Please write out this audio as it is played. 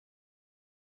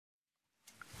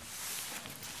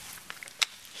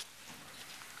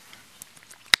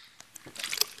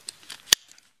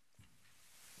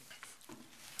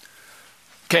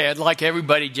Okay, I'd like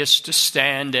everybody just to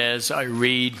stand as I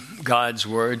read God's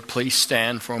word. Please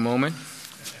stand for a moment.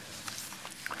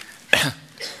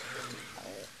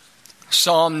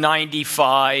 Psalm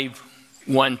 95,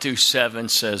 1-7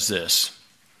 says this.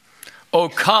 O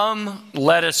come,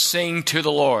 let us sing to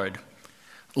the Lord.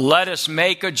 Let us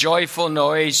make a joyful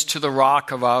noise to the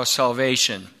rock of our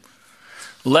salvation.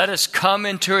 Let us come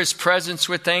into his presence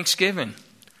with thanksgiving.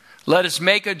 Let us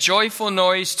make a joyful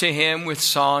noise to him with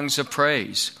songs of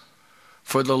praise.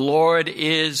 For the Lord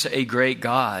is a great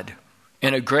God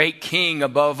and a great King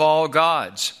above all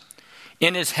gods.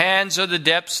 In his hands are the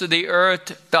depths of the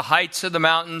earth, the heights of the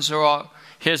mountains are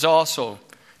his also.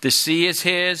 The sea is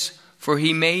his, for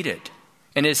he made it,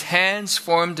 and his hands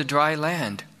formed the dry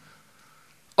land.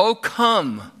 O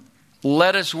come,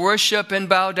 let us worship and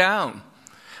bow down.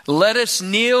 Let us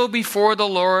kneel before the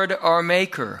Lord our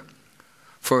Maker.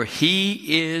 For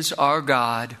he is our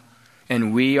God,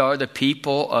 and we are the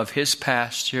people of his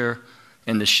pasture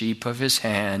and the sheep of his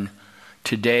hand.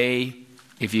 Today,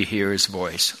 if you hear his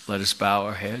voice, let us bow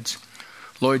our heads.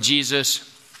 Lord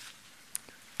Jesus,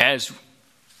 as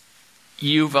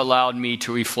you've allowed me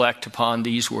to reflect upon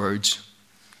these words,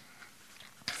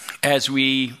 as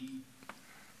we,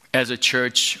 as a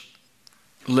church,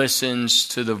 listens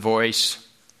to the voice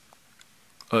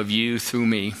of you through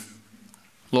me,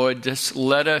 Lord, just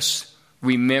let us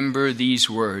remember these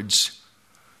words,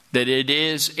 that it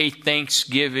is a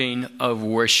thanksgiving of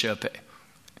worship,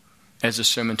 as the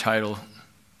sermon title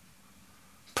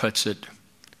puts it.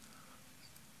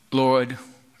 Lord,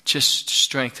 just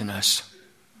strengthen us,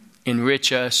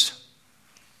 enrich us,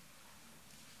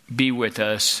 be with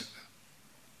us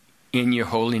in your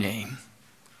holy name.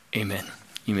 Amen.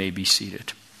 You may be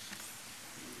seated.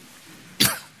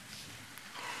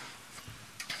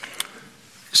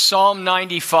 Psalm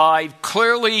 95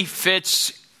 clearly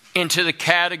fits into the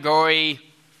category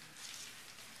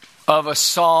of a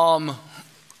psalm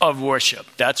of worship.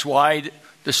 That's why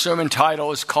the sermon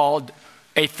title is called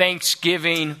A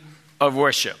Thanksgiving of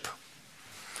Worship.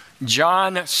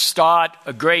 John Stott,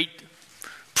 a great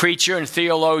preacher and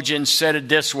theologian, said it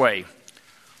this way: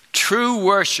 true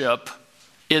worship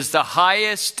is the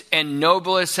highest and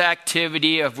noblest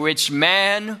activity of which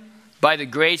man, by the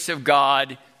grace of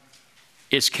God,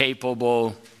 is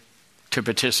capable to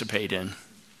participate in.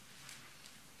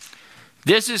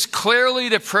 This is clearly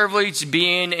the privilege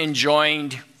being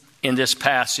enjoined in this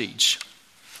passage.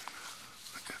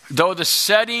 Though the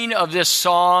setting of this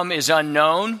psalm is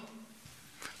unknown,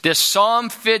 this psalm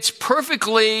fits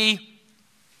perfectly,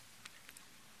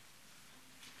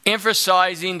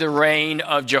 emphasizing the reign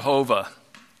of Jehovah.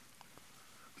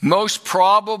 Most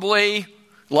probably,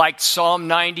 like Psalm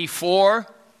 94,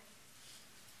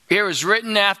 it was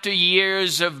written after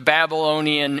years of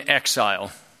Babylonian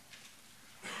exile.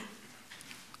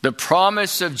 The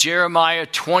promise of Jeremiah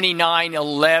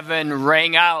 29:11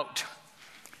 rang out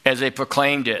as they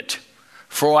proclaimed it.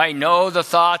 For I know the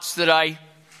thoughts that I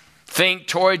think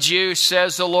towards you,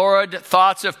 says the Lord,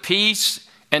 thoughts of peace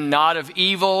and not of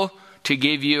evil, to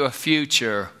give you a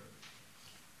future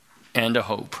and a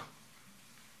hope.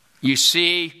 You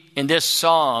see, in this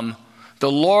psalm,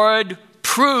 the Lord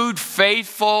proved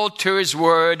faithful to his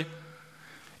word,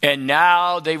 and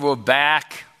now they were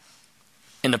back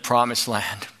in the promised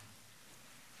land.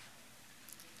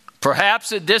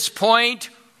 Perhaps at this point,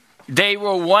 they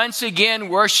were once again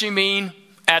worshiping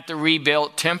at the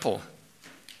rebuilt temple.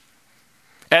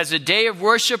 As the day of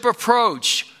worship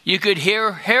approached, you could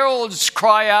hear heralds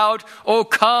cry out, "O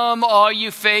come, all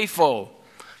you faithful.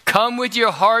 Come with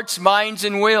your hearts, minds,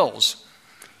 and wills.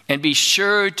 And be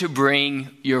sure to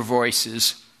bring your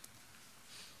voices."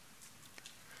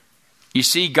 You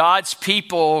see, God's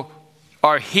people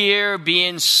are here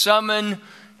being summoned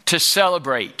to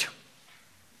celebrate,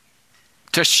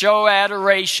 to show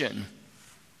adoration,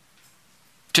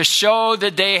 to show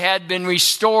that they had been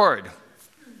restored.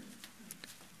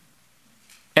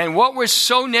 And what was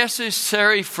so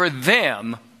necessary for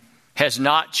them has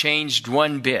not changed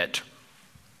one bit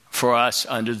for us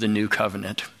under the new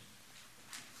covenant.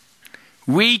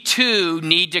 We too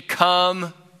need to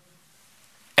come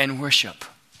and worship.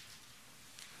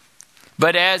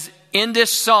 But as in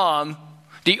this psalm,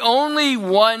 the only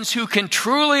ones who can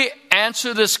truly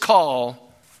answer this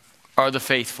call are the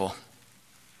faithful.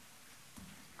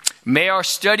 May our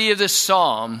study of this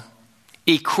psalm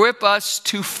equip us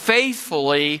to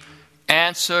faithfully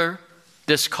answer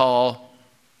this call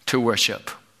to worship.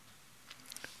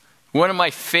 One of my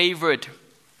favorite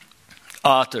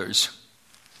authors,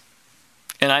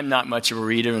 and I'm not much of a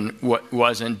reader and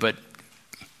wasn't, but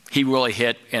he really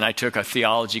hit, and I took a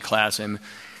theology class in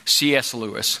C.S.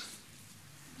 Lewis.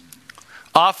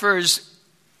 offers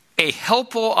a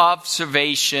helpful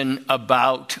observation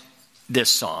about this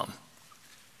psalm.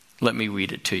 Let me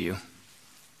read it to you.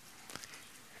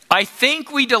 I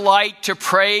think we delight to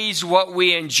praise what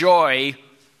we enjoy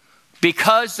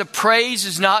because the praise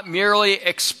is not merely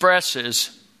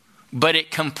expresses, but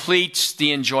it completes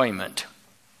the enjoyment.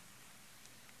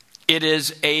 It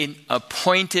is an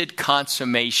appointed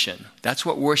consummation. That's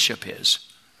what worship is.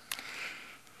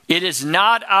 It is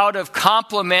not out of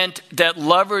compliment that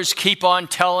lovers keep on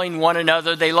telling one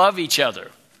another they love each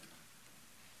other.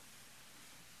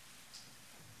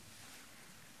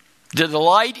 The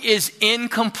delight is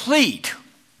incomplete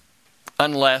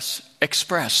unless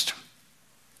expressed.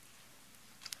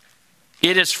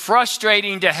 It is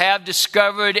frustrating to have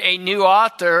discovered a new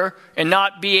author and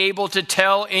not be able to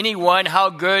tell anyone how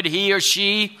good he or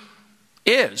she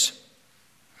is.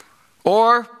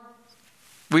 Or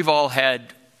we've all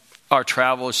had our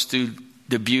travels through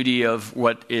the beauty of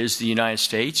what is the United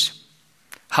States.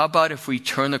 How about if we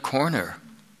turn the corner?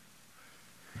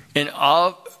 And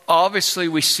obviously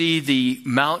we see the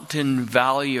mountain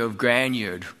valley of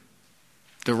grandeur,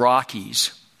 the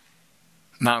Rockies,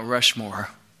 Mount Rushmore,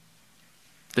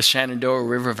 the Shenandoah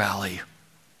River Valley.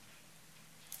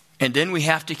 And then we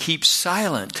have to keep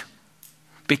silent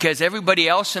because everybody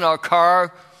else in our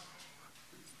car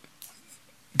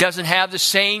doesn't have the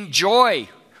same joy.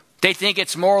 They think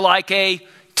it's more like a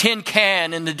tin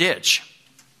can in the ditch.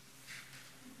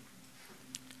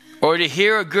 Or to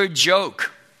hear a good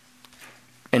joke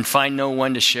and find no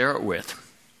one to share it with.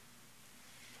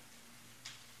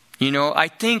 You know, I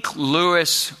think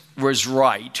Lewis was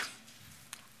right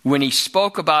when he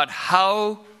spoke about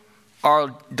how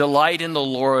our delight in the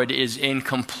Lord is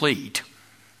incomplete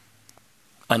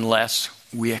unless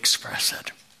we express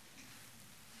it.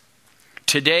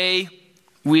 Today,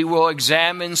 we will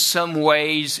examine some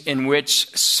ways in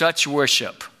which such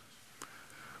worship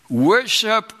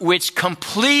which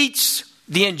completes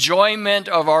the enjoyment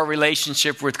of our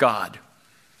relationship with God,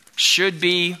 should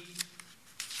be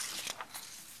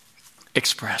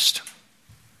expressed.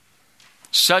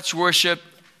 Such worship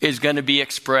is going to be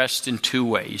expressed in two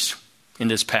ways in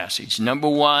this passage. Number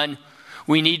one,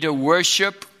 we need to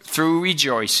worship through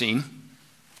rejoicing.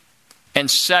 And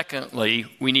secondly,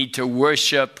 we need to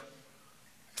worship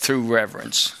through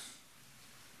reverence.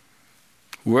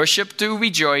 Worship through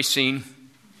rejoicing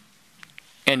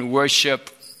and worship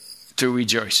through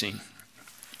rejoicing.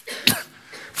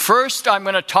 First, I'm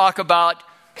going to talk about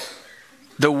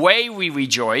the way we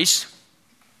rejoice,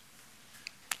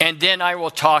 and then I will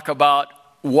talk about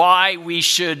why we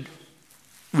should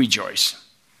rejoice.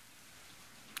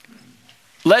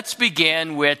 Let's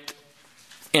begin with,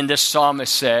 in the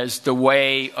psalmist says, the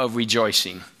way of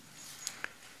rejoicing.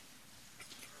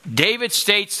 David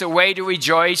states the way to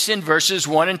rejoice in verses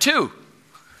 1 and 2.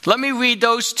 Let me read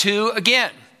those two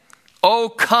again. Oh,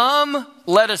 come,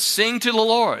 let us sing to the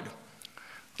Lord.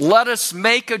 Let us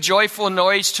make a joyful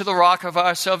noise to the rock of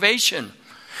our salvation.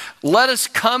 Let us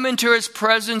come into his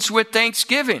presence with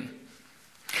thanksgiving.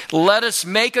 Let us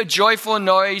make a joyful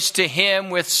noise to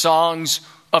him with songs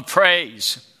of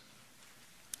praise.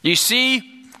 You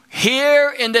see, here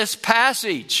in this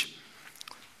passage,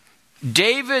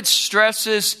 David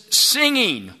stresses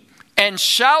singing and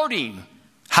shouting.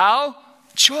 How?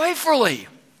 Joyfully.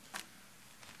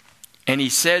 And he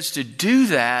says to do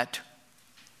that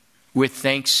with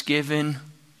thanksgiving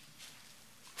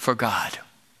for God,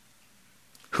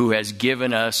 who has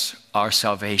given us our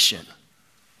salvation.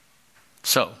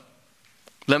 So,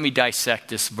 let me dissect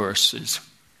these verses.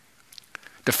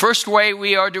 The first way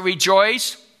we are to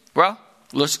rejoice, well,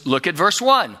 let's look at verse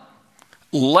 1.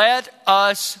 Let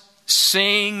us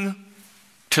sing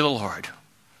to the Lord.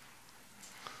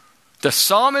 The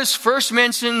psalmist first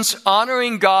mentions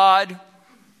honoring God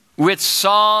with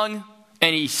song,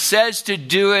 and he says to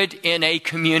do it in a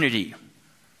community.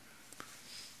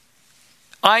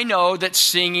 I know that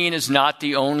singing is not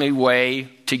the only way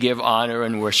to give honor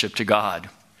and worship to God.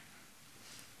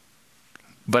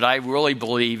 But I really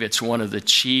believe it's one of the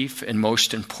chief and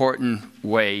most important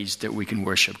ways that we can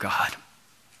worship God.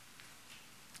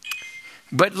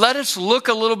 But let us look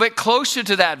a little bit closer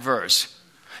to that verse.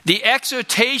 The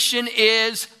exhortation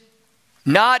is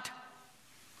not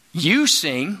you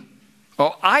sing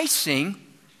or I sing,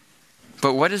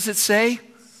 but what does it say?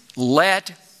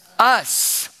 Let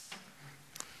us.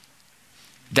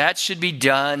 That should be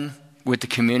done with the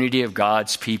community of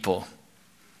God's people.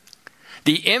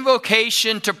 The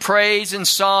invocation to praise in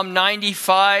Psalm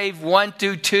 95, 1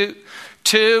 through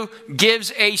 2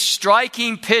 gives a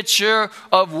striking picture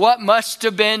of what must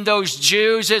have been those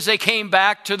Jews as they came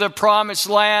back to the promised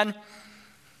land.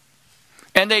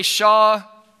 And they saw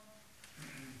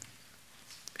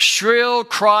shrill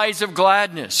cries of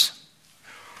gladness.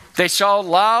 They saw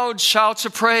loud shouts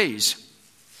of praise.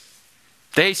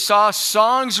 They saw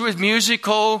songs with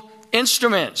musical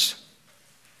instruments.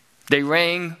 They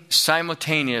rang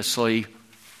simultaneously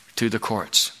through the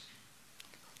courts.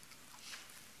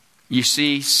 You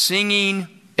see, singing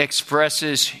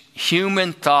expresses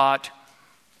human thought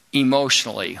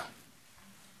emotionally.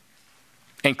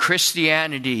 And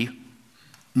Christianity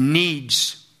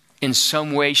needs, in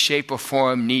some way, shape, or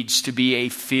form, needs to be a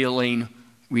feeling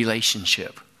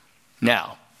relationship.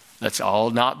 Now, let's all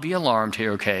not be alarmed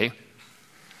here, okay?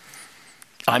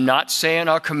 I'm not saying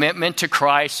our commitment to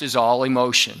Christ is all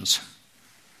emotions.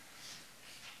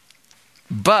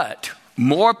 But,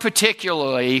 more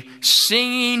particularly,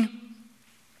 singing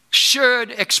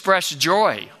should express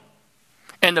joy.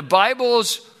 And the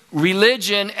Bible's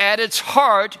religion at its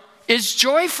heart is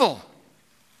joyful.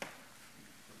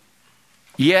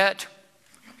 Yet,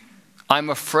 I'm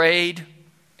afraid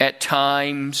at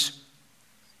times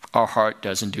our heart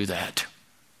doesn't do that.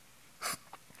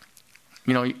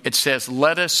 You know, it says,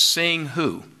 let us sing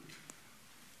who?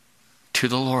 To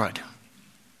the Lord.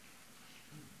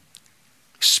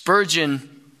 Spurgeon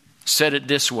said it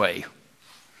this way.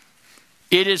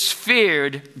 It is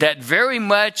feared that very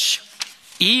much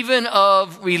even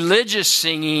of religious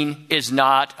singing is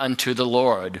not unto the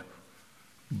Lord,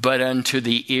 but unto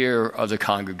the ear of the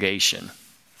congregation.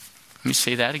 Let me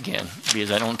say that again,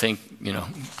 because I don't think, the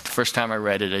first time I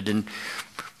read it, I didn't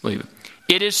believe it.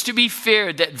 It is to be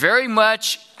feared that very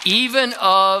much even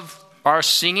of our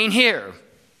singing here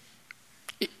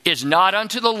is not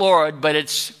unto the Lord, but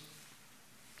it's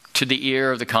to the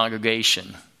ear of the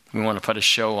congregation. We want to put a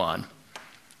show on.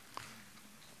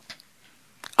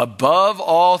 Above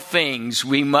all things,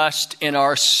 we must, in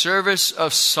our service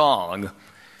of song,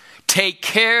 take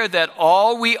care that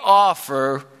all we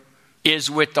offer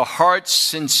is with the heart's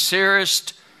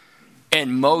sincerest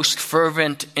and most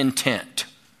fervent intent.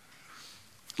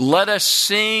 Let us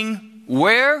sing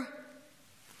where?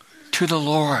 To the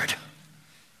Lord.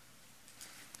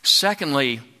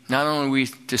 Secondly, not only are we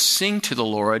to sing to the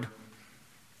Lord,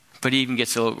 but he even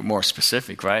gets a little more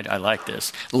specific, right? I like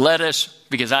this. Let us,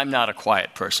 because I'm not a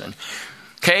quiet person,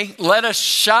 okay? Let us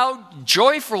shout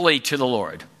joyfully to the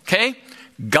Lord, okay?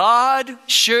 God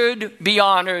should be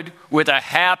honored with a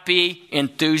happy,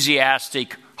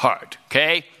 enthusiastic heart,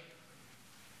 okay?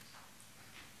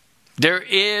 There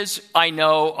is, I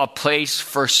know, a place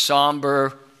for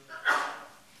somber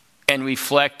and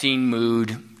reflecting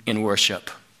mood in worship.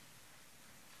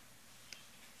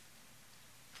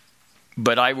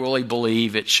 But I really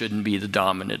believe it shouldn't be the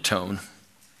dominant tone.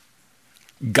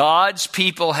 God's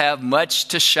people have much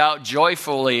to shout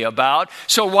joyfully about,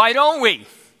 so why don't we?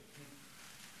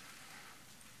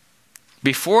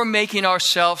 Before making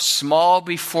ourselves small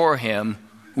before him,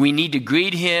 we need to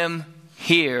greet him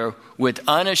here with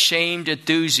unashamed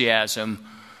enthusiasm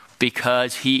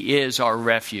because he is our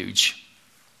refuge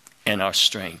and our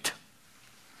strength.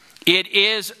 It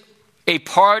is a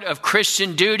part of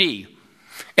Christian duty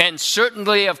and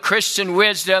certainly of Christian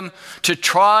wisdom to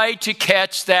try to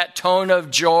catch that tone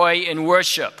of joy in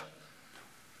worship.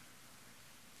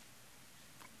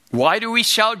 Why do we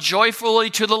shout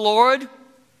joyfully to the Lord?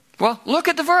 Well, look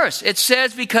at the verse. It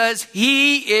says, because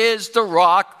he is the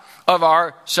rock of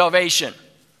our salvation.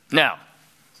 Now,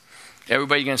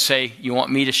 everybody going to say, you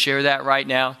want me to share that right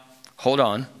now? Hold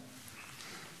on.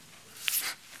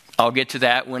 I'll get to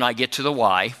that when I get to the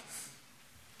why.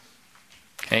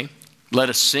 Okay. Let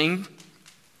us sing.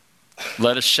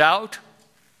 Let us shout.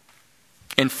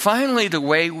 And finally, the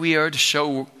way we are to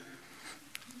show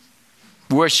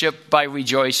worship by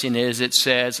rejoicing is, it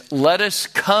says, let us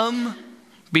come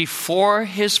before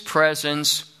his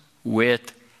presence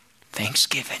with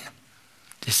thanksgiving.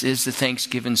 This is the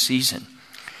Thanksgiving season.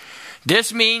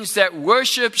 This means that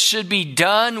worship should be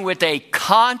done with a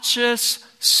conscious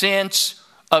sense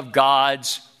of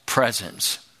God's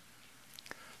presence.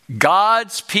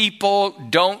 God's people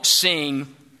don't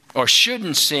sing or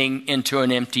shouldn't sing into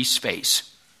an empty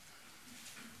space.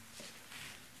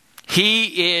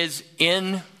 He is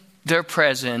in their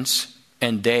presence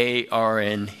and they are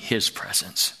in his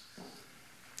presence.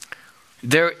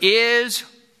 There is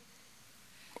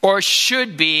or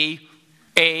should be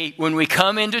when we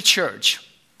come into church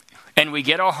and we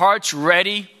get our hearts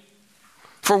ready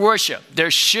for worship, there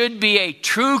should be a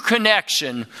true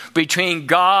connection between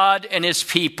God and his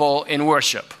people in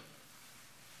worship.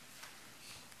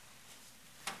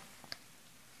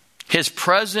 His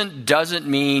presence doesn't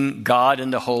mean God in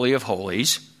the Holy of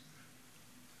Holies.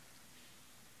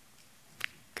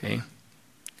 Okay.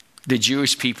 The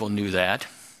Jewish people knew that.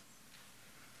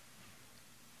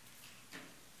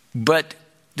 But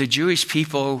the Jewish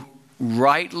people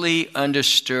rightly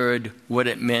understood what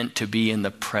it meant to be in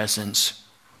the presence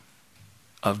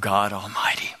of God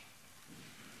Almighty.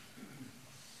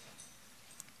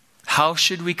 How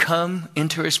should we come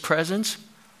into his presence?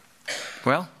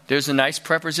 Well, there's a nice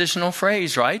prepositional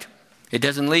phrase, right? It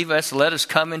doesn't leave us, let us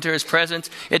come into his presence.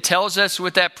 It tells us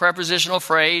with that prepositional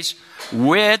phrase,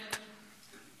 with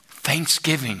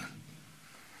thanksgiving.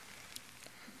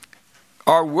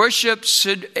 Our worship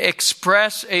should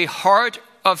express a heart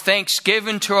of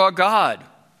thanksgiving to our God,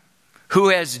 who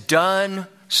has done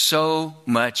so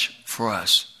much for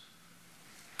us.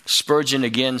 Spurgeon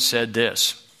again said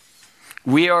this: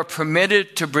 we are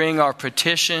permitted to bring our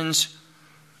petitions,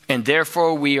 and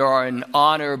therefore we are in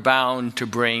honor bound to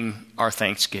bring our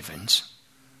thanksgivings.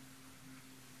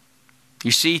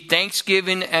 You see,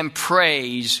 thanksgiving and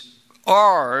praise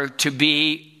are to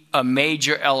be a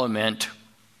major element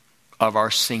of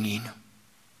our singing.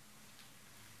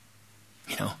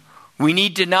 You know, we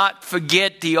need to not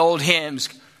forget the old hymns,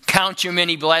 Count Your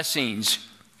Many Blessings.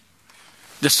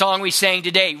 The song we sang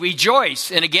today,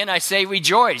 Rejoice. And again, I say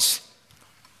rejoice.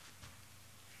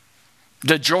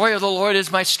 The joy of the Lord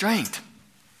is my strength.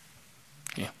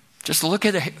 Yeah. Just look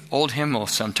at the old hymnal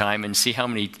sometime and see how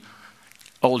many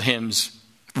old hymns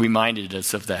reminded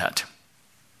us of that.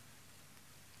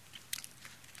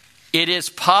 It is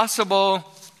possible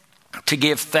to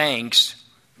give thanks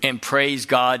and praise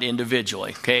God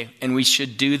individually, okay? And we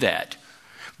should do that.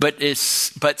 But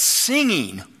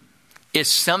singing is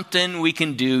something we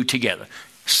can do together.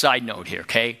 Side note here,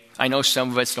 okay? I know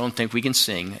some of us don't think we can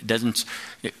sing. It doesn't,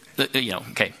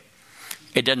 okay?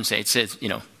 It doesn't say, it says,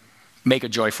 make a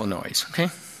joyful noise, okay?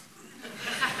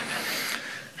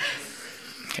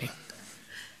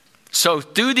 So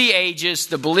through the ages,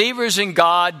 the believers in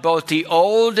God, both the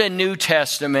Old and New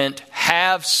Testament,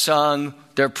 have sung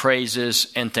their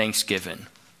praises and thanksgiving.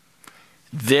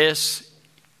 This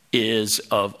is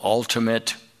of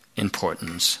ultimate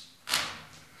importance.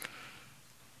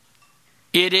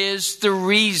 It is the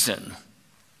reason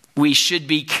we should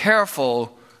be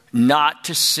careful not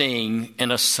to sing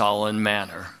in a sullen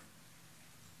manner.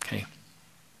 Okay?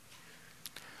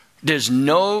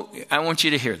 I want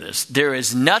you to hear this. There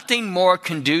is nothing more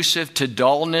conducive to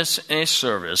dullness in a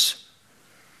service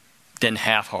than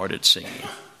half-hearted singing.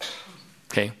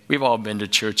 Okay? We've all been to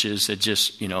churches that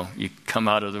just, you come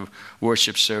out of the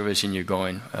worship service and you're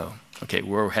going, oh, okay,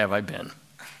 where have I been?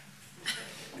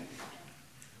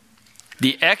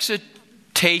 The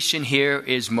exhortation here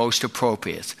is most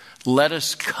appropriate. Let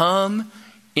us come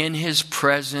in his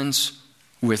presence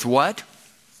with what?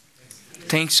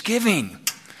 Thanksgiving.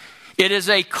 It is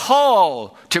a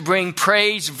call to bring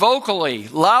praise vocally,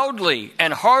 loudly,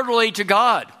 and heartily to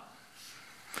God.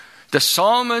 The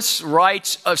psalmist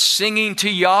writes of singing to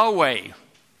Yahweh,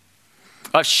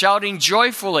 of shouting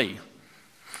joyfully,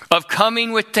 of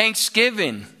coming with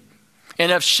thanksgiving,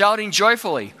 and of shouting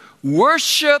joyfully.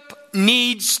 Worship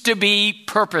needs to be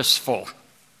purposeful.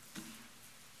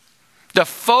 The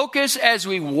focus as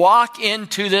we walk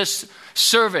into this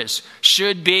service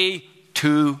should be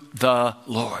to the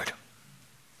Lord.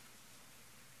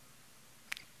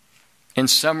 In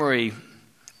summary,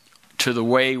 to the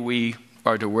way we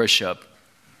are to worship,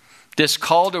 this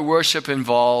call to worship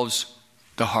involves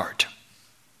the heart.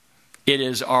 It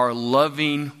is our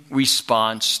loving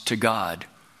response to God.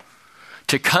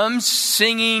 To come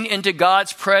singing into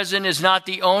God's presence is not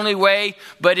the only way,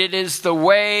 but it is the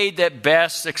way that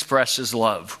best expresses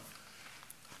love.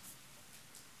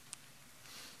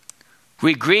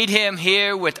 We greet him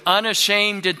here with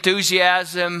unashamed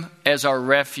enthusiasm as our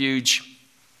refuge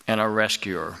and our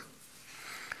rescuer.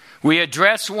 We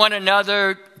address one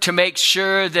another to make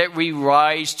sure that we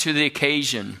rise to the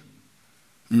occasion,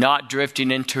 not drifting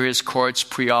into his courts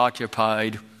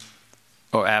preoccupied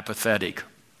or apathetic.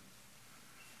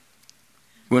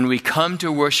 When we come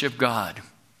to worship God,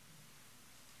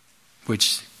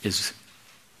 which is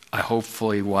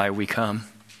hopefully why we come,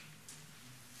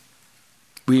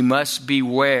 we must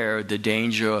beware the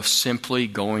danger of simply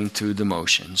going through the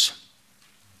motions.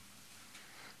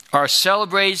 Our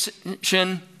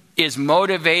celebration is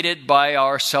motivated by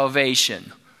our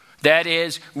salvation. That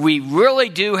is, we really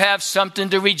do have something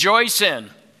to rejoice in.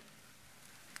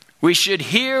 We should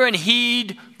hear and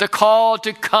heed the call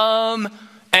to come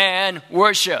and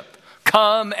worship.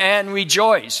 Come and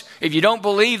rejoice. If you don't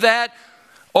believe that,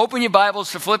 open your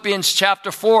Bibles to Philippians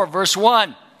chapter 4, verse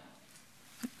 1.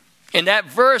 In that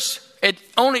verse, it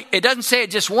doesn't say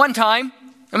it just one time.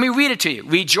 Let me read it to you.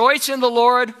 Rejoice in the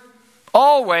Lord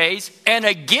always, and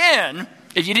again,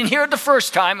 If you didn't hear it the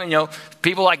first time, and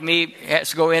people like me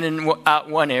has to go in and out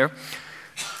one ear.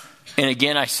 And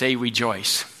again, I say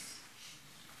rejoice.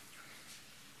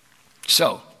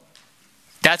 So,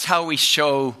 that's how we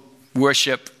show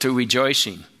worship through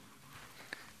rejoicing.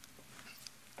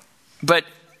 But,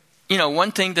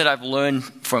 one thing that I've learned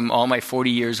from all my 40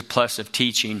 years plus of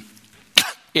teaching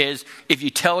is if you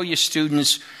tell your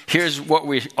students, here's what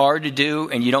we are to do,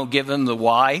 and you don't give them the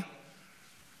why,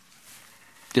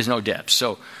 there's no depth.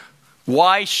 So,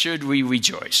 why should we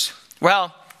rejoice?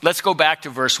 Well, let's go back to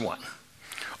verse 1.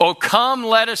 Oh, come,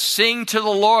 let us sing to the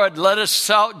Lord. Let us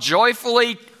shout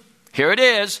joyfully, here it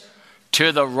is,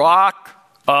 to the rock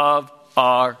of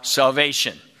our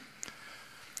salvation.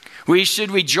 We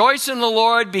should rejoice in the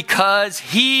Lord because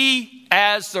he,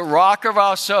 as the rock of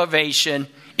our salvation,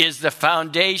 is the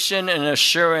foundation and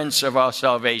assurance of our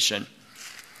salvation.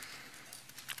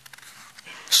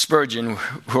 Spurgeon,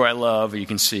 who I love, you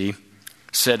can see,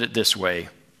 said it this way.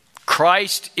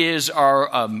 Christ is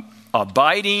our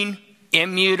abiding,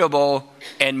 immutable,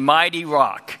 and mighty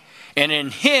rock, and in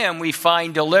him we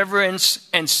find deliverance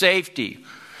and safety.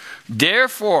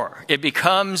 Therefore, it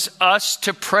becomes us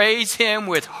to praise him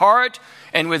with heart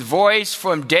and with voice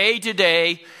from day to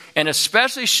day, and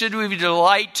especially should we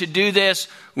delight to do this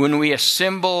when we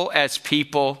assemble as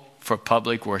people for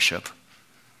public worship.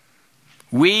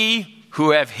 We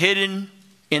who have hidden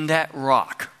in that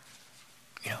rock,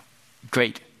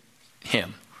 great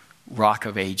hymn, Rock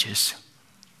of Ages,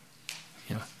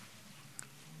 the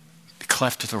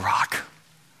cleft of the rock.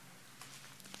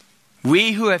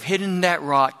 We who have hidden in that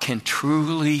rock can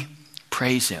truly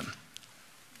praise him.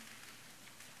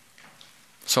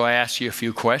 So I ask you a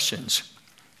few questions.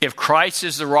 If Christ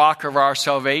is the rock of our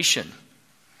salvation,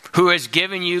 who has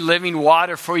given you living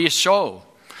water for your soul,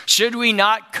 should we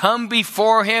not come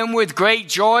before him with great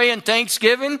joy and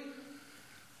thanksgiving?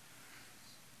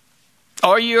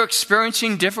 Are you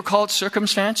experiencing difficult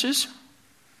circumstances?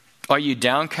 Are you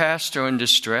downcast or in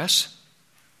distress?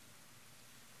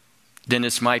 Then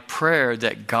it's my prayer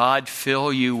that God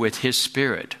fill you with his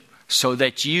Spirit so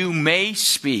that you may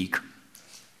speak,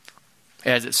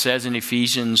 as it says in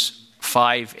Ephesians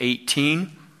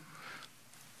 5:18,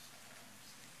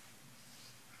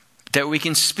 that we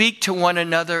can speak to one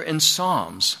another in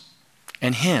psalms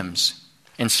and hymns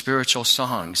and spiritual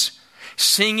songs,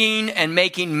 singing and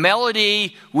making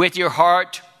melody with your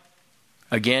heart,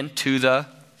 again, to the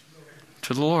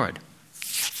Lord.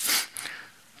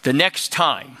 The next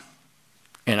time,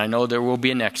 and I know there will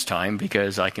be a next time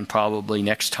because I can probably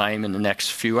next time in the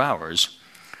next few hours,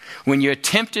 when you're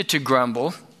tempted to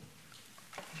grumble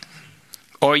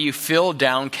or you feel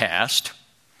downcast,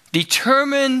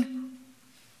 determine,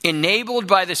 enabled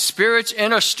by the Spirit's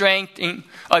inner strength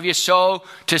of your soul,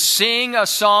 to sing a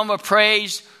psalm of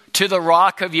praise to the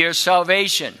rock of your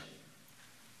salvation.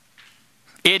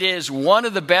 It is one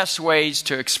of the best ways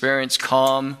to experience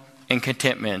calm and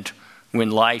contentment when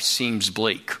life seems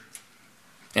bleak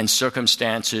and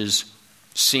circumstances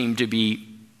seem to be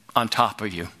on top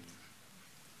of you.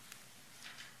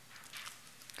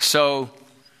 So,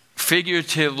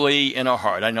 figuratively in our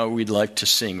heart, I know we'd like to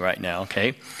sing right now,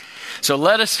 okay? So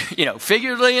let us,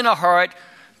 figuratively in our heart,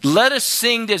 let us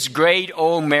sing this great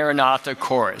old Maranatha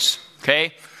chorus,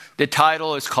 okay? The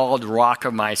title is called Rock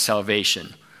of My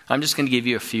Salvation. I'm just going to give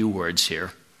you a few words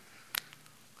here.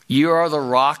 You are the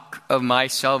rock of my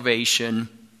salvation.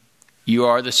 You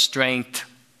are the strength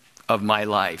of my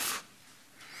life.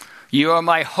 You are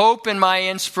my hope and my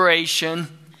inspiration.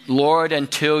 Lord,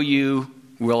 until you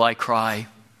will I cry.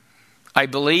 I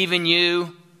believe in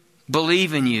you,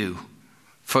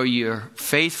 for your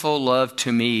faithful love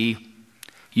to me.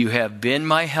 You have been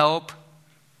my help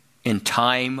in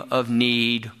time of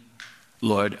need.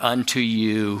 Lord, unto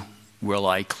you will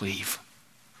I cleave.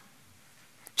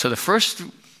 So the first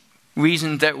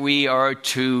reason that we are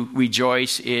to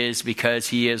rejoice is because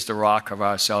he is the rock of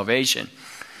our salvation.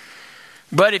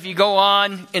 But if you go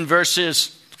on in verses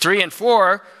 3 and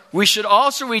 4, we should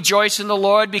also rejoice in the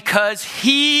Lord because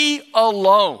he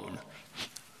alone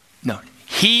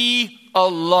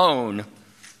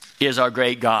is our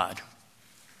great God.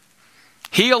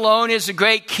 He alone is the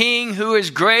great King who is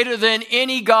greater than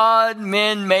any God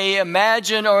men may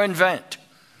imagine or invent.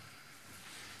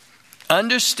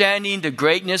 Understanding the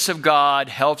greatness of God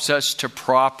helps us to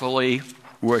properly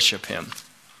worship him.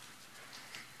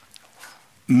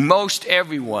 Most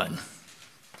everyone,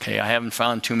 I haven't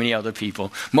found too many other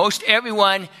people, most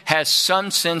everyone has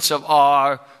some sense of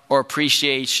awe or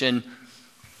appreciation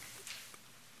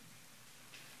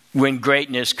when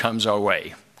greatness comes our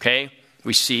way, okay?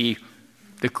 We see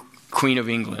the Queen of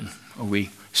England, or we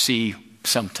see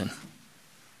something.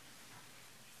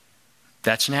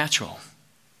 That's natural.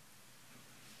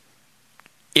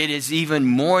 It is even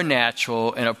more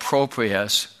natural and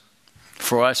appropriate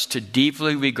for us to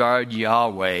deeply regard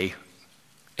Yahweh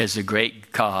as the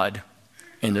great God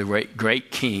and the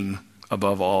great King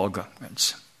above all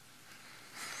gods.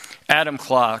 Adam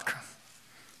Clarke,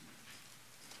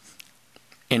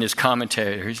 in his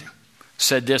commentaries,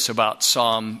 said this about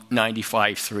Psalm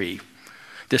 95:3.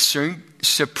 The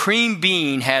Supreme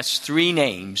Being has three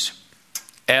names: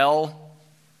 El,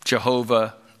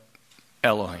 Jehovah,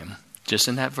 Elohim. Just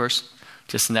in that verse,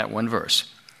 just in that one verse.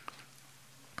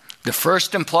 The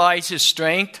first implies his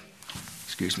strength.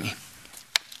 Excuse me.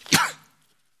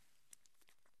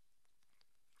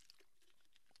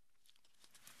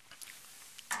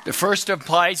 The first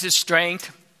implies his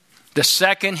strength. The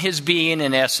second, his being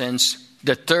in essence.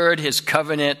 The third, his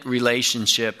covenant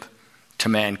relationship to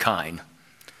mankind.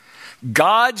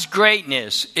 God's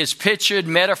greatness is pictured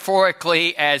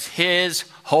metaphorically as his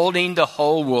holding the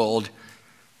whole world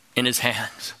in his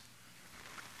hands.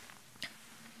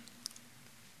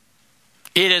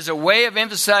 It is a way of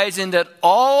emphasizing that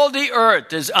all the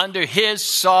earth is under his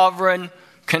sovereign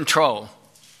control.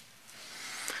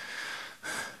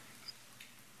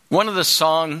 One of the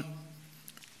song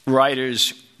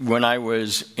writers when I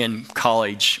was in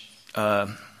college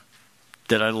that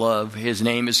I love, his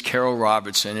name is Carol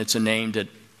Robertson. It's a name that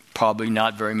probably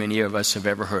not very many of us have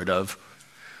ever heard of.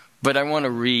 But I want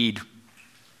to read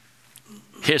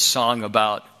his song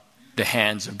about the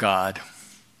hands of God.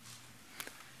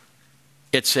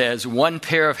 It says, one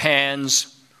pair of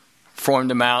hands formed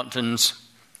the mountains.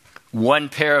 One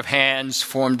pair of hands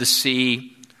formed the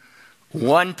sea.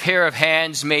 One pair of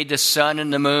hands made the sun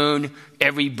and the moon,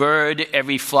 every bird,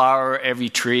 every flower, every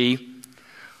tree.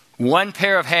 One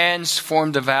pair of hands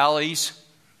formed the valleys,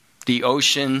 the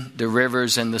ocean, the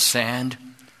rivers, and the sand.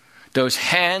 Those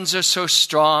hands are so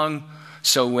strong,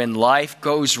 so when life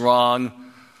goes wrong,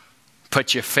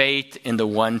 put your faith in the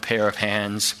one pair of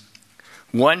hands.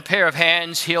 One pair of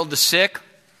hands healed the sick.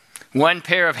 One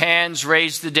pair of hands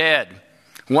raised the dead.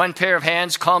 One pair of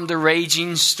hands calmed the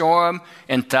raging storm,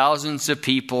 and thousands of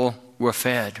people were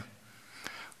fed.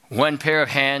 One pair of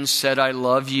hands said, I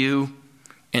love you,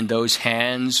 and those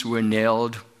hands were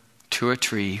nailed to a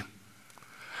tree.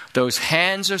 Those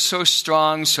hands are so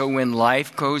strong, so when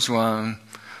life goes wrong,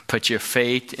 put your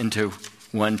faith into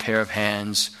one pair of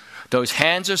hands. Those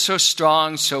hands are so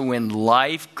strong, so when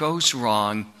life goes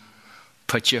wrong,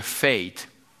 put your faith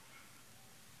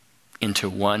into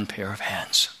one pair of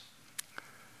hands.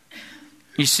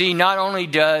 You see, not only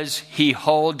does he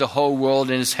hold the whole world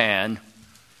in his hand,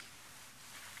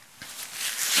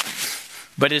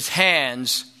 but his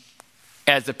hands,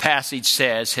 as the passage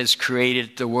says, has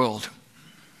created the world.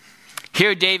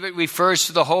 Here David refers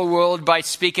to the whole world by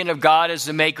speaking of God as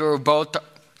the maker of both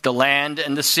the land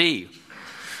and the sea.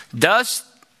 Thus,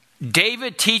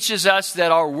 David teaches us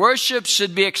that our worship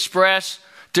should be expressed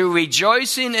through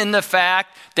rejoicing in the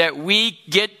fact that we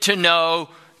get to know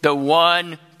the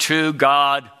one true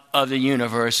God of the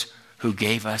universe who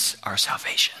gave us our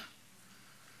salvation.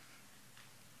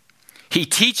 He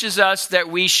teaches us that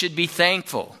we should be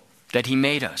thankful that he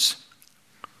made us,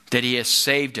 that he has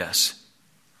saved us,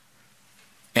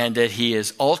 and that he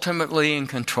is ultimately in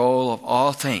control of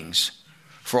all things,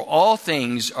 for all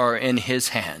things are in his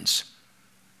hands.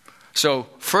 So,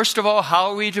 first of all,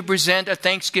 how are we to present a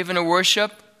thanksgiving of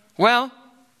worship? Well,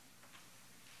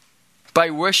 by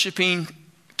worshiping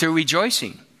through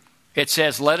rejoicing. It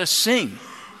says, let us sing,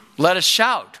 let us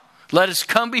shout, let us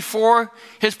come before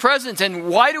his presence. And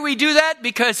why do we do that?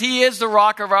 Because he is the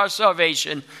rock of our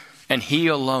salvation, and he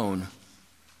alone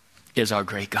is our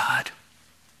great God.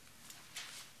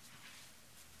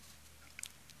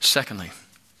 Secondly,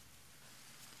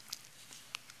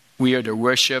 we are to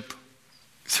worship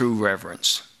through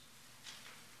reverence.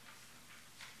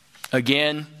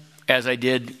 Again, as I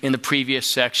did in the previous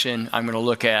section, I'm going to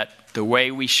look at the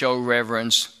way we show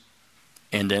reverence,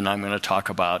 and then I'm going to talk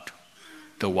about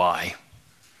the why.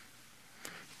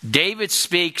 David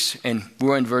speaks, and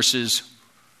we're in verses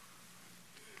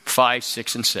 5,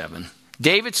 6, and 7.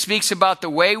 David speaks about the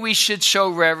way we should show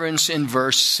reverence in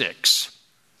verse 6.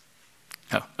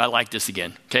 Oh, I like this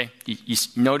again, okay? You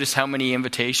notice how many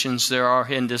invitations there are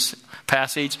in this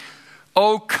passage?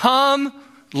 Oh, come,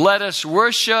 let us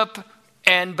worship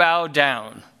and bow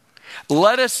down.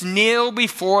 Let us kneel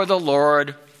before the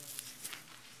Lord,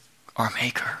 our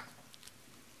Maker.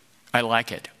 I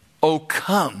like it. Oh,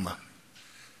 come.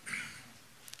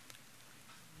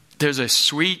 There's a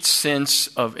sweet sense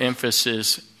of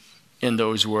emphasis in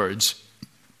those words.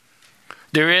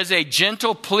 There is a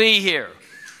gentle plea here,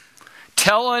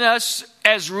 telling us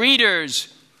as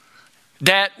readers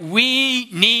that we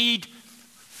need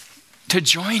to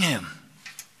join him.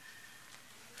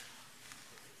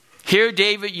 Here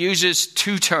David uses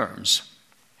two terms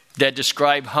that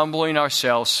describe humbling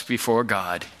ourselves before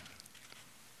God,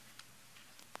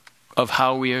 of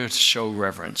how we are to show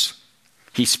reverence.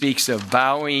 He speaks of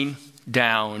bowing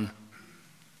down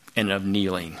and of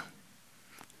kneeling.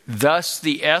 Thus,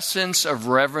 the essence of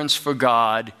reverence for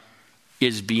God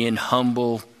is being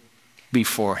humble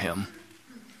before him.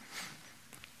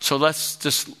 So let's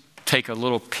just take a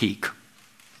little peek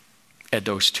at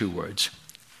those two words.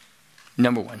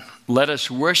 Number one, let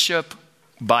us worship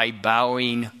by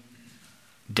bowing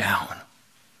down.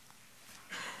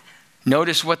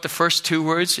 Notice what the first two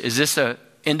words, is this an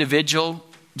individual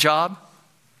job?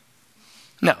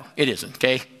 No, it isn't,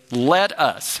 okay? Let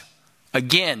us.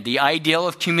 Again, the ideal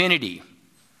of community.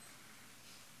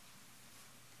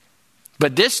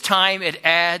 But this time it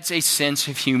adds a sense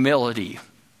of humility.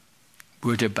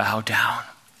 We're to bow down.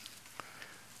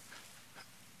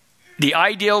 The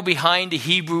ideal behind the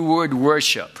Hebrew word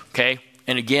worship, okay?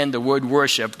 And again, the word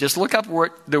worship, just look up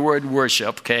the word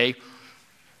worship, okay?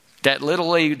 That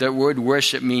literally, the word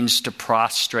worship means to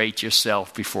prostrate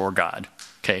yourself before God,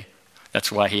 okay?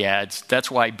 That's why he adds,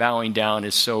 that's why bowing down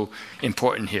is so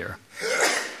important here.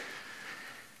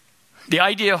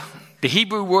 The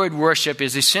Hebrew word worship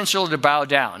is essential to bow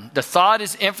down. The thought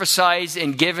is emphasized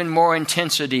and given more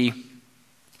intensity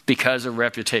because of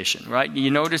repetition, right?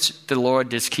 You notice the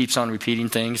Lord just keeps on repeating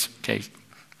things? Okay,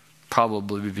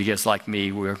 probably because like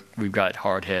me, we've got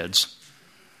hard heads.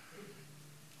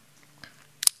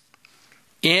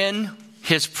 In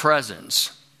his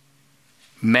presence,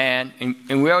 man,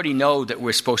 and we already know that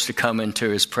we're supposed to come into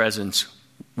his presence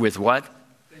with what?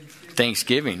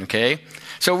 Thanksgiving, okay?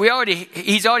 So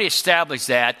he's already established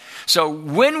that. So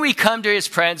when we come to his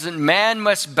presence, man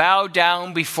must bow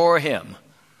down before him.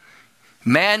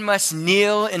 Man must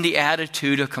kneel in the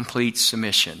attitude of complete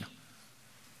submission.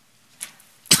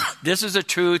 This is a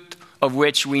truth of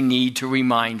which we need to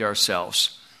remind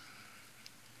ourselves.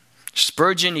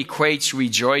 Spurgeon equates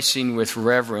rejoicing with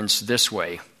reverence this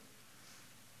way.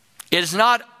 It is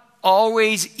not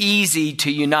always easy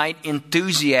to unite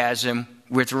enthusiasm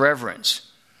with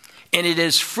reverence, and it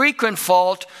is frequent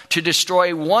fault to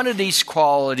destroy one of these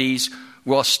qualities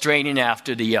while straining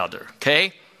after the other,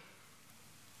 okay?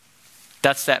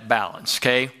 That's that balance,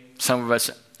 okay? Some of us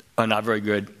are not very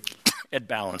good at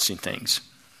balancing things.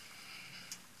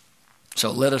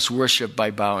 So let us worship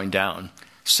by bowing down.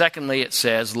 Secondly, it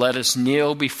says, let us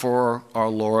kneel before our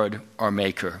Lord, our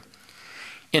Maker.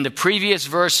 In the previous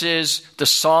verses, the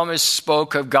psalmist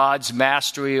spoke of God's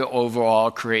mastery over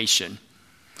all creation.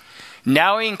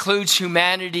 Now he includes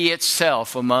humanity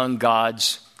itself among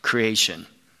God's creation.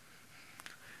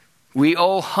 We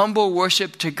owe humble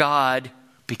worship to God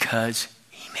because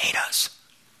he made us.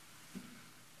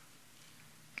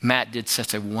 Matt did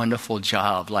such a wonderful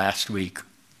job last week.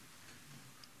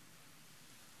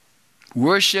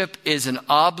 Worship is an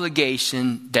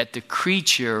obligation that the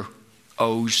creature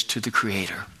owes to the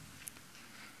Creator.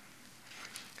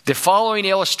 The following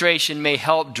illustration may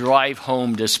help drive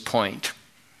home this point.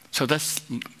 So let's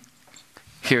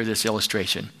hear this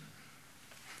illustration.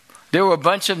 There were a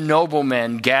bunch of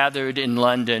noblemen gathered in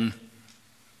London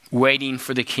waiting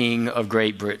for the King of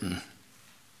Great Britain.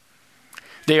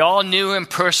 They all knew him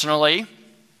personally,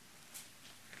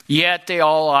 yet they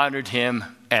all honored him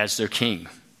as their king.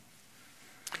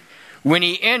 When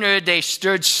he entered, they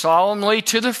stood solemnly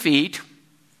to their feet.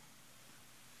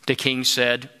 The king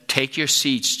said, "Take your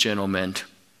seats, gentlemen."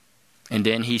 And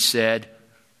then he said,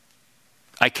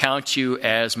 "I count you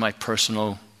as my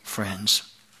personal friends."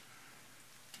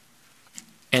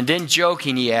 And then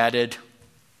joking, he added,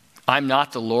 "I'm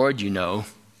not the Lord, you know."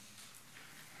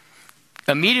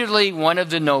 Immediately, one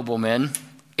of the noblemen,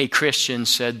 a Christian,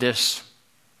 said this,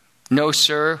 "No,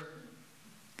 sir,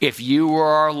 if you were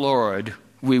our Lord,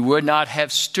 we would not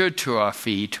have stood to our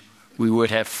feet, we would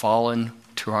have fallen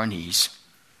to our knees."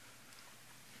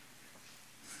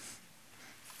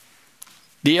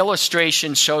 The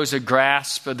illustration shows a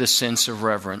grasp of the sense of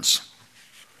reverence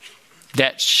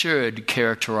that should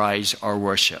characterize our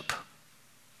worship.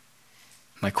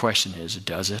 My question is,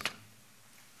 does it?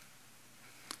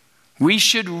 We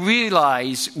should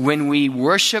realize when we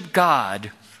worship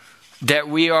God that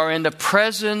we are in the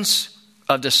presence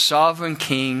of the sovereign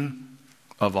King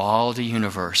of all the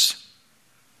universe.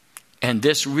 And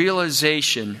this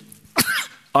realization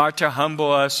ought to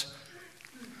humble us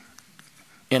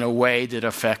in a way that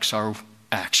affects our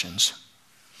actions.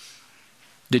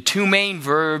 The two main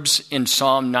verbs in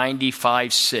Psalm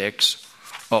 95:6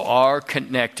 are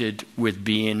connected with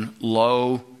being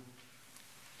low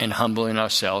and humbling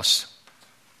ourselves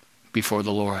before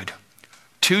the Lord.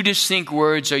 Two distinct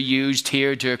words are used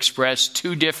here to express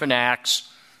two different acts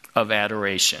of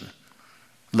adoration.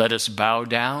 Let us bow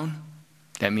down.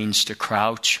 That means to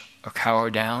crouch or cower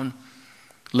down.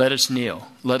 Let us kneel.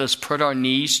 Let us put our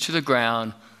knees to the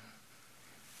ground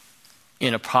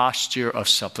in a posture of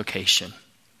supplication.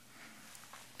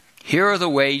 Here are the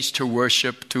ways to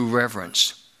worship through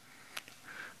reverence.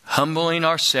 Humbling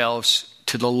ourselves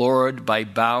to the Lord by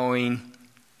bowing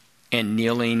and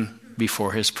kneeling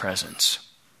before his presence.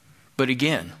 But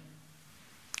again,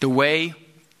 the way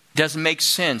doesn't make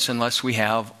sense unless we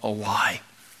have a why.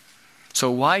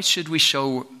 So why should we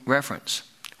show reverence?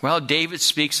 Well, David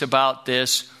speaks about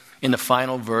this in the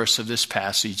final verse of this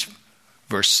passage,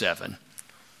 verse 7.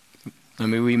 Let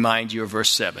me remind you of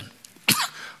verse 7.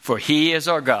 For he is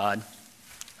our God.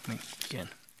 Again.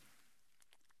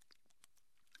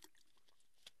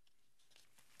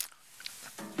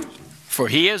 For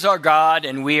he is our God,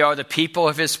 and we are the people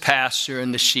of his pasture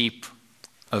and the sheep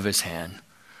of his hand.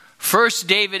 First,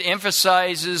 David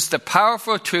emphasizes the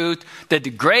powerful truth that the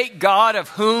great God of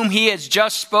whom he has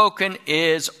just spoken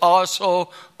is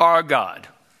also our God.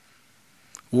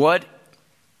 What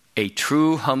a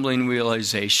true humbling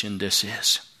realization this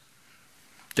is.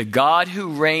 The God who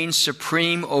reigns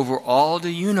supreme over all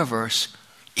the universe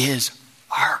is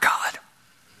our God.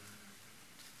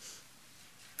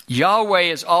 Yahweh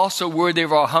is also worthy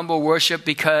of our humble worship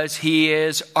because he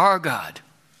is our God.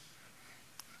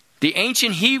 The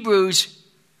ancient Hebrews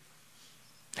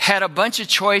had a bunch of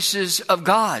choices of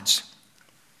gods.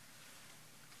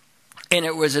 And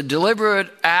it was a deliberate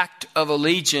act of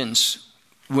allegiance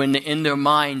when in their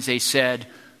minds they said,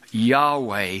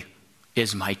 Yahweh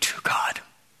is my true God.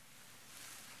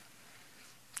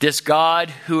 This God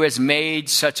who has made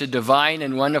such a divine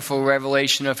and wonderful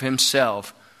revelation of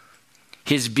himself,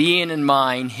 his being and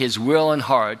mind, his will and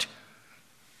heart,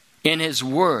 in his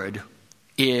word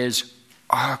is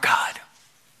our God.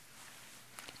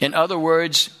 In other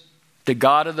words, the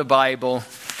God of the Bible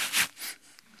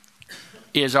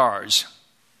is ours.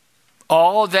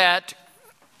 All that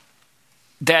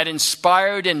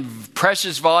inspired and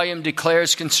precious volume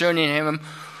declares concerning him,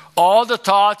 all the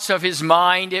thoughts of his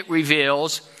mind it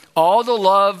reveals, all the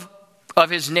love of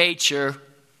his nature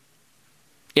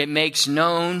it makes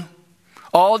known,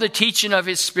 all the teaching of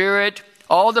his Spirit,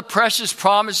 all the precious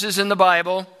promises in the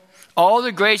Bible, all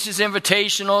the gracious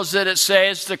invitationals that it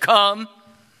says to come,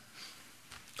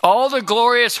 all the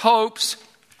glorious hopes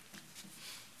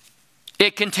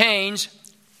it contains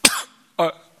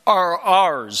are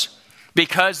ours.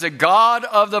 Because the God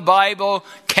of the Bible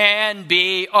can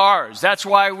be ours. That's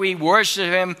why we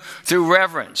worship him through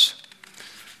reverence.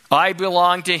 I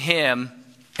belong to him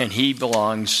and he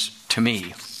belongs to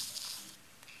me.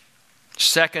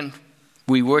 Second,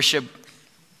 we worship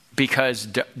because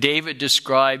David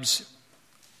describes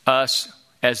us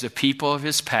as the people of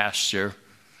his pasture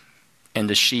and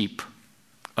the sheep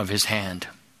of his hand.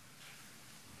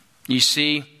 You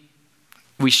see,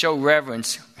 we show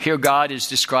reverence. Here God is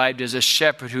described as a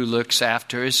shepherd who looks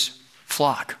after his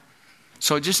flock.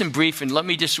 So just in brief, and let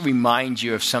me just remind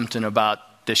you of something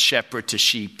about the shepherd to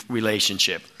sheep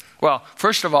relationship. Well,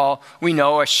 first of all, we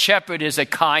know a shepherd is a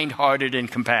kind-hearted and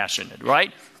compassionate,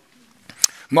 right?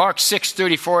 Mark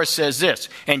 6:34 says this,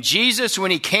 and Jesus,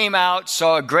 when he came out,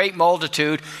 saw a great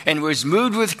multitude and was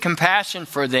moved with compassion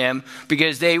for them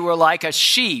because they were like a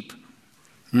sheep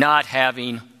not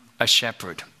having a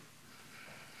shepherd.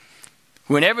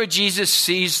 Whenever Jesus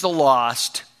sees the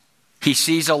lost, he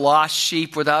sees a lost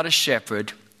sheep without a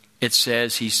shepherd, it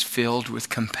says he's filled with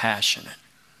compassion.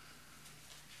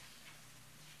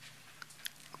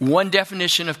 One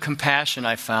definition of compassion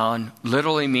I found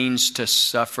literally means to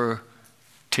suffer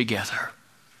together.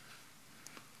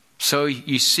 So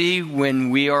you see, when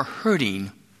we are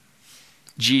hurting,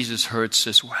 Jesus hurts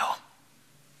as well.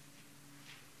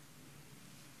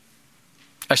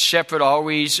 A shepherd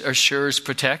always assures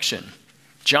protection.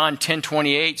 John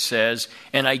 10:28 says,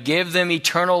 and I give them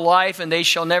eternal life, and they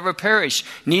shall never perish.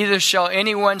 Neither shall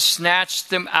anyone snatch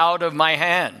them out of my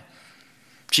hand.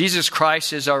 Jesus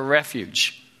Christ is our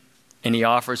refuge, and he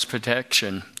offers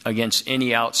protection against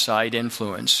any outside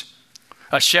influence.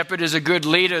 A shepherd is a good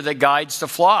leader that guides the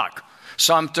flock.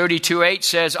 Psalm 32:8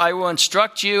 says, I will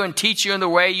instruct you and teach you in the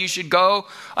way you should go.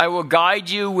 I will guide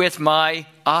you with my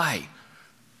eye.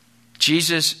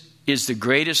 Jesus is the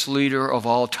greatest leader of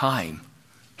all time.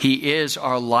 He is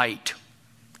our light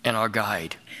and our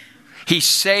guide. He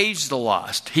saves the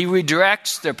lost. He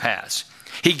redirects their paths.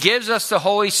 He gives us the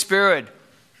Holy Spirit.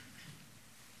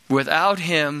 Without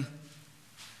him,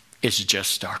 it's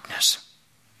just darkness.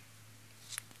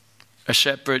 a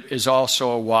shepherd is also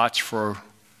a watch for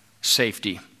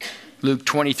safety. Luke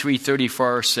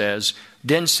 23:34 says,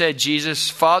 "Then said Jesus,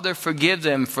 'Father, forgive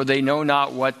them, for they know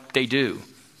not what they do.'"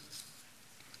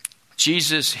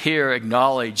 Jesus here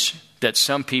acknowledged that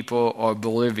some people are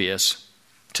oblivious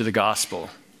to the gospel.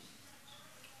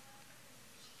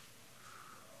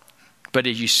 But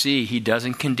as you see, he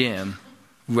doesn't condemn.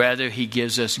 Rather, he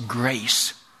gives us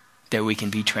grace that we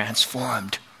can be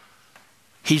transformed.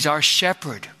 He's our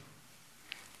shepherd.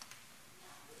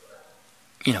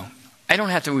 I don't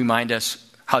have to remind us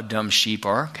how dumb sheep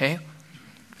are, okay?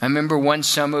 I remember one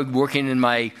summer working in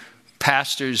my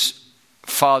pastor's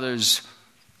father's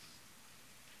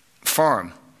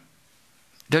farm.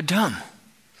 They're dumb,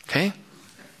 okay?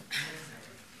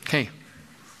 Okay.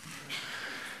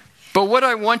 But what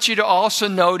I want you to also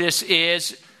notice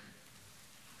is,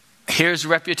 here's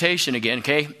reputation again,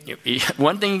 okay?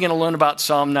 One thing you're going to learn about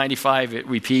Psalm 95, it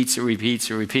repeats, it repeats,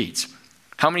 it repeats.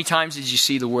 How many times did you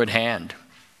see the word hand?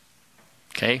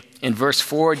 Okay? In verse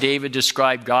 4, David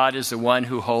described God as the one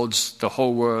who holds the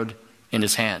whole world in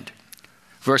his hand.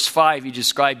 Verse 5, he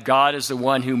described God as the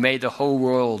one who made the whole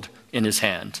world in his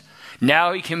hand.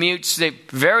 Now he commutes the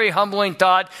very humbling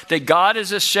thought that God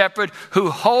is a shepherd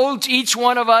who holds each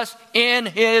one of us in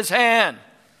his hand.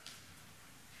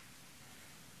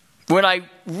 When I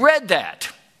read that,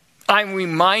 I'm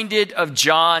reminded of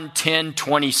John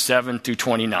 10:27 through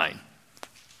 29.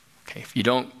 Okay, if you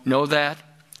don't know that,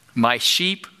 my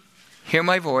sheep hear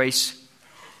my voice,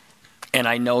 and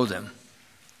I know them,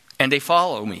 and they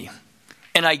follow me.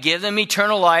 And I give them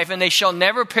eternal life, and they shall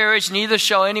never perish, neither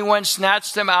shall anyone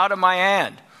snatch them out of my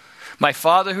hand. My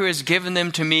Father who has given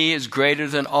them to me is greater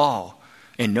than all,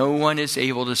 and no one is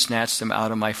able to snatch them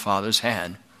out of my Father's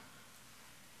hand.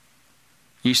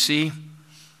 You see,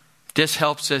 this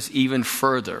helps us even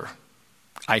further,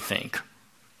 I think,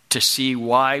 to see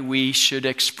why we should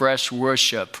express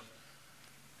worship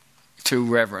through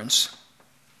reverence.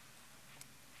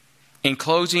 In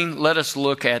closing, let us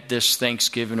look at this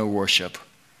Thanksgiving of worship.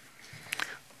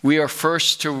 We are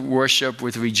first to worship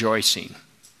with rejoicing,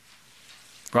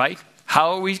 right?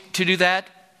 How are we to do that?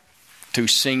 Through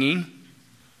singing,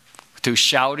 through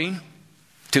shouting,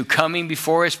 through coming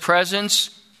before his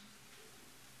presence.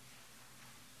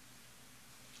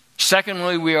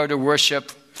 Secondly, we are to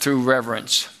worship through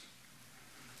reverence.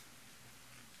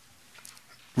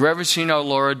 Reverencing our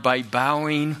Lord by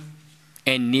bowing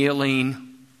and kneeling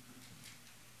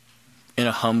in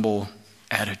a humble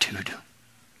attitude.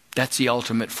 That's the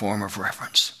ultimate form of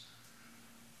reverence.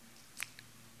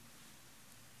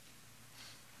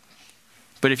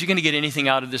 But if you're going to get anything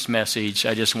out of this message,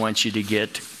 I just want you to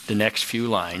get the next few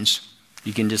lines.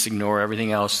 You can just ignore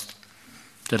everything else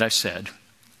that I've said.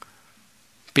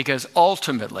 Because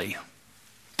ultimately,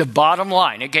 the bottom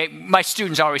line, okay, my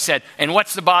students always said, and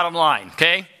what's the bottom line,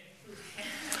 okay?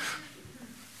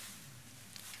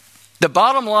 The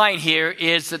bottom line here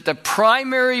is that the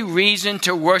primary reason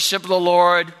to worship the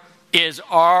Lord is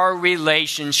our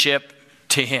relationship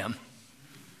to him.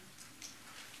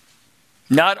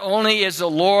 Not only is the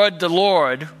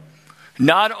Lord,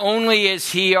 not only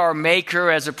is he our maker,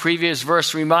 as a previous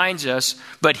verse reminds us,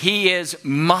 but he is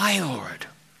my Lord,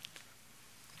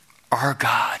 our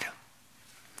God.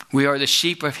 We are the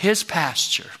sheep of his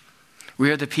pasture. We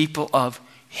are the people of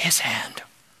his hand.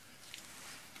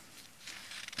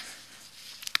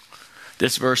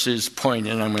 This verse is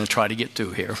poignant, and I'm going to try to get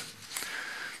through here.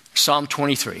 Psalm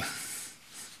 23.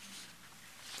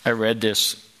 I read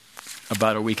this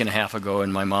about a week and a half ago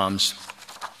in my mom's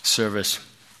service.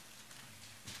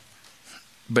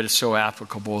 But it's so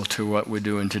applicable to what we're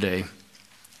doing today.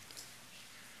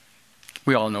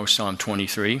 We all know Psalm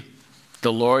 23.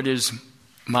 The Lord is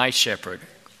my shepherd.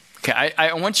 Okay,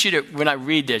 I want you to, when I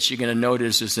read this, you're going to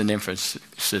notice there's an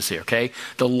emphasis here, okay?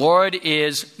 The Lord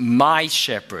is my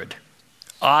shepherd.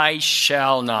 I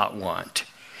shall not want.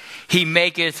 He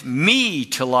maketh me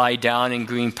to lie down in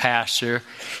green pasture.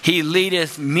 He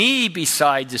leadeth me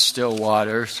beside the still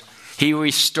waters. He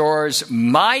restores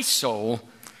my soul.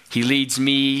 He leads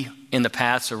me in the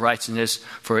paths of righteousness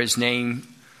for his name's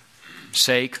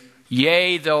sake.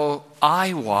 Yea, though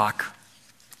I walk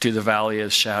through the valley of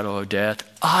the shadow of death,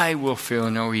 I will fear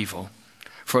no evil,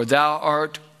 for thou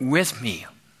art with me.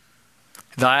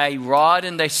 Thy rod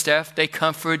and thy staff, they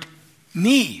comfort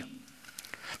me.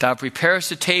 Thou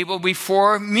preparest a table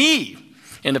before me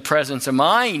in the presence of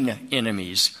mine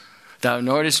enemies. Thou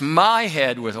anointest my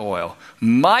head with oil.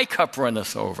 My cup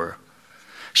runneth over.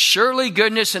 Surely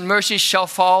goodness and mercy shall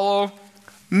follow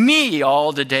me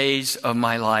all the days of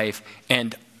my life,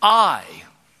 and I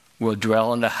will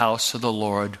dwell in the house of the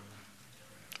Lord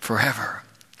forever.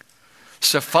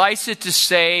 Suffice it to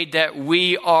say that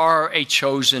we are a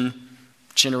chosen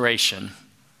generation.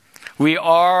 We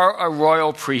are a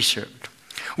royal priesthood.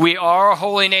 We are a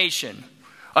holy nation,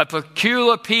 a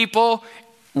peculiar people.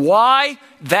 Why?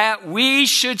 That we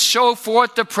should show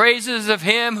forth the praises of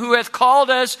him who hath called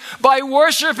us by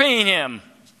worshiping him,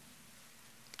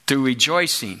 through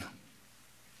rejoicing,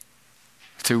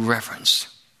 through reverence.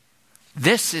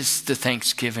 This is the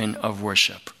thanksgiving of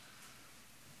worship.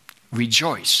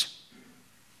 Rejoice.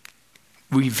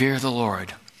 Revere the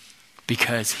Lord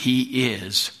because he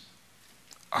is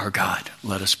our God.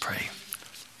 Let us pray.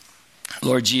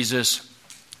 Lord Jesus,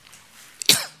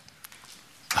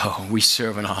 we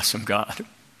serve an awesome God.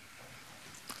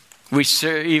 We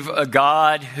serve a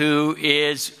God who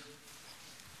is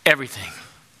everything.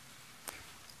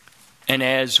 And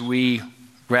as we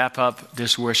wrap up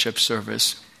this worship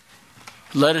service,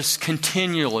 let us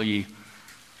continually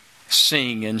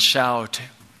sing and shout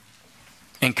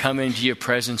and come into your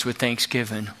presence with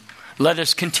thanksgiving. Let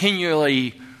us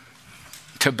continually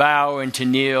to bow and to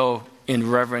kneel in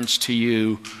reverence to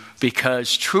you,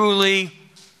 because truly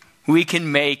we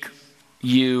can make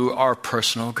you our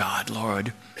personal God,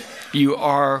 Lord. You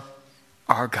are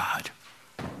our God.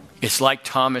 It's like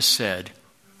Thomas said,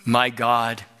 my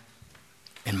God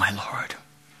and my Lord.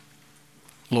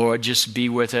 Lord, just be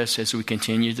with us as we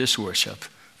continue this worship.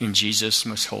 In Jesus'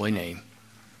 most holy name,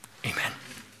 amen.